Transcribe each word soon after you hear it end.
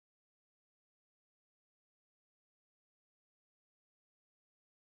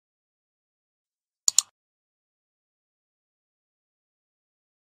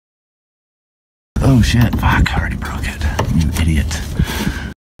Oh shit, fuck, I already broke it. You idiot.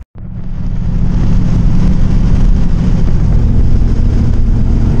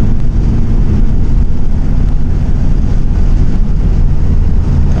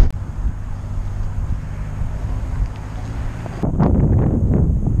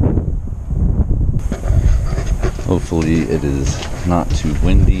 Hopefully it is not too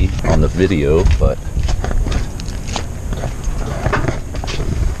windy on the video, but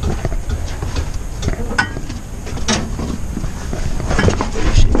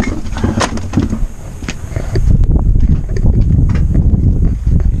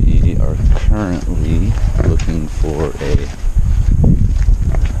we are currently looking for a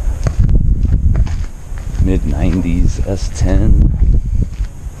mid-90s S10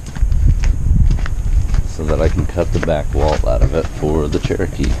 so that I can cut the back wall out of it for the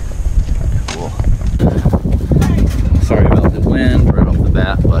Cherokee. Cool. Sorry about the wind right off the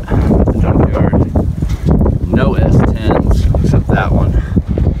bat, but the junkyard, no S10s except that one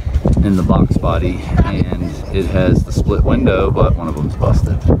in the box body, and it has the split window, but one of them's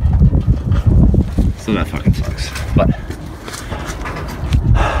busted. So that fucking sucks. But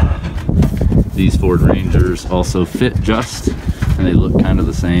these Ford Rangers also fit just, and they look kind of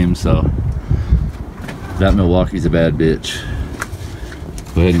the same, so that Milwaukee's a bad bitch.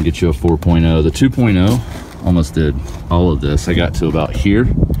 Go ahead and get you a 4.0. The 2.0 almost did all of this. I got to about here,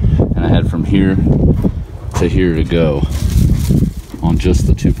 and I had from here to here to go on just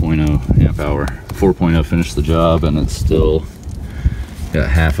the 2.0 amp hour. 4.0 finished the job, and it's still got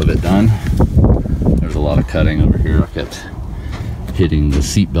half of it done. There's a lot of cutting over here. I kept hitting the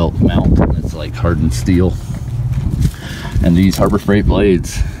seatbelt mount, and it's like hardened steel. And these Harbor Freight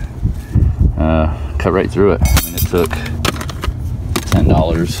blades cut right through it. I mean, it took $10,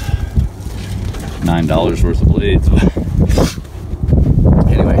 $9 worth of blades, but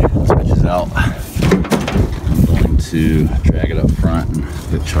anyway, switch this out. I'm going to drag it up front and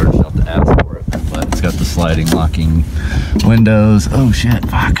get charged out the ass for it, but it's got the sliding locking windows. Oh shit,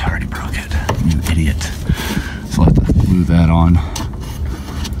 fuck, I already broke it. You idiot. So I'll have to glue that on.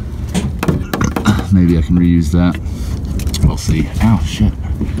 Maybe I can reuse that. We'll see. Oh shit.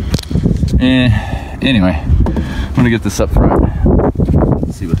 Anyway, I'm gonna get this up front.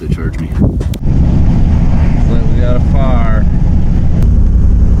 See what they charge me. Looks like we got a fire.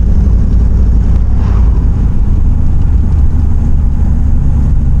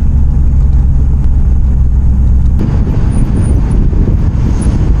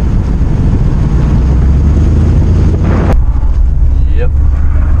 Yep,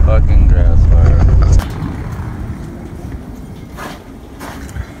 fucking grass fire.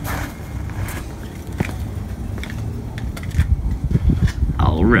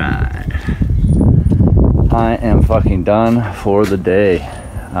 Alright, I am fucking done for the day.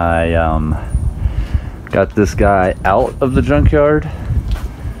 I got this guy out of the junkyard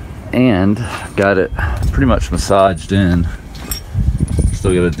and got it pretty much massaged in.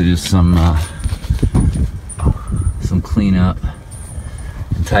 Still got to do some cleanup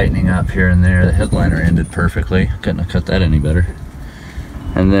and tightening up here and there. The headliner ended perfectly. Couldn't have cut that any better.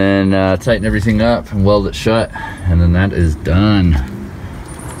 And then tighten everything up and weld it shut, and then that is done.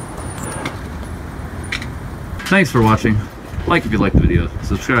 Thanks for watching. Like if you liked the video,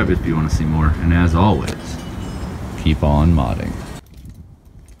 subscribe if you want to see more, and as always, keep on modding.